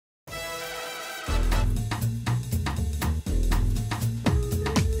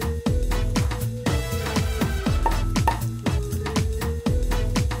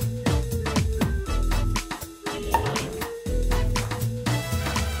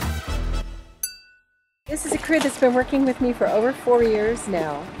This is a crew that's been working with me for over 4 years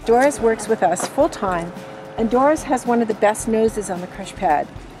now. Doris works with us full time, and Doris has one of the best noses on the crush pad.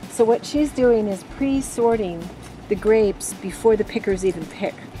 So what she's doing is pre-sorting the grapes before the pickers even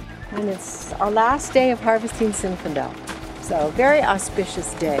pick. And it's our last day of harvesting Zinfandel. So very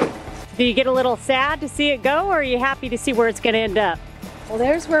auspicious day. Do you get a little sad to see it go, or are you happy to see where it's going to end up? Well,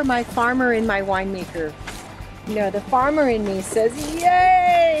 there's where my farmer and my winemaker, the farmer in me says, yay!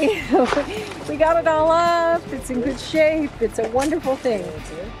 We got it all up, it's in good shape, it's a wonderful thing.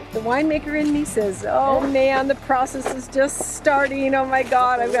 The winemaker in me says, oh man, the process is just starting, oh my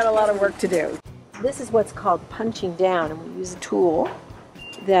God, I've got a lot of work to do. This is what's called punching down, and we use a tool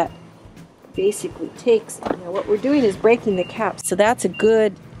that basically takes, what we're doing is breaking the cap. So that's a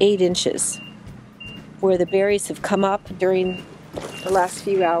good 8 inches where the berries have come up during the last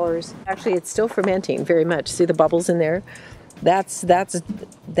few hours. Actually, it's still fermenting very much. See the bubbles in there? That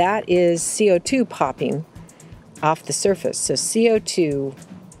is CO2 popping off the surface. So CO2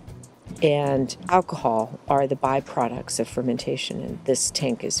 and alcohol are the byproducts of fermentation, and this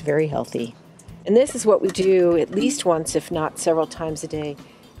tank is very healthy. And this is what we do at least once, if not several times a day,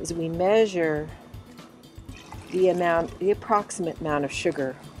 is we measure the approximate amount of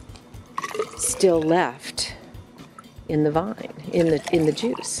sugar still left in the vine, in the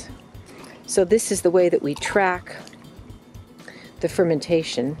juice. So this is the way that we track the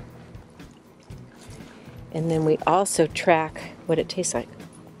fermentation, and then we also track what it tastes like.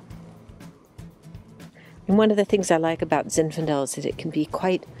 And one of the things I like about Zinfandel is that it can be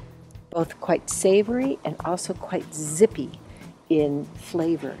both quite savory and also quite zippy in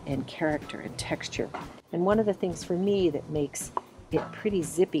flavor and character and texture. And one of the things for me that makes it pretty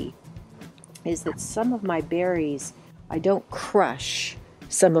zippy is that some of my berries, I don't crush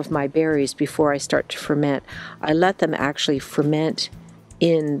some of my berries before I start to ferment. I let them actually ferment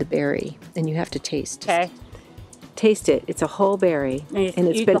in the berry, and you have to taste. Okay. Taste it. It's a whole berry, and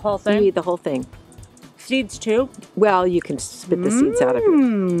it's been the whole thing. You eat the whole thing. Seeds too? Well, you can spit the seeds out of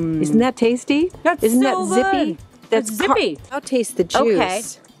it. Isn't that tasty? Isn't that zippy? That's zippy. I'll taste the juice. Okay.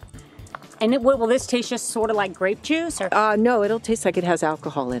 And will this taste just sort of like grape juice? Or? No, it'll taste like it has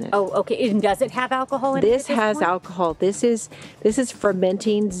alcohol in it. Oh, okay. And does it have alcohol in it? This has alcohol. This is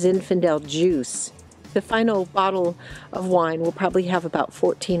fermenting Zinfandel juice. The final bottle of wine will probably have about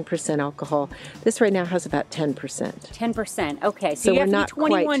 14% alcohol. This right now has about 10%. 10%. Okay. So you have to be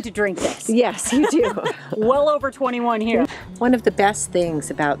 21 to drink this. Yes, you do. Well over 21 here. One of the best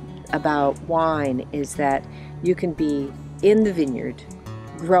things about wine is that you can be in the vineyard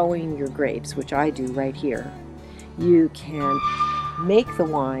growing your grapes, which I do right here. You can make the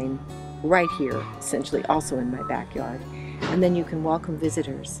wine right here, essentially also in my backyard. And then you can welcome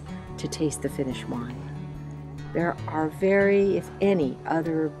visitors to taste the finished wine. There are very, if any,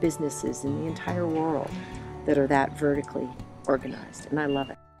 other businesses in the entire world that are that vertically organized, and I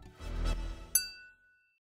love it.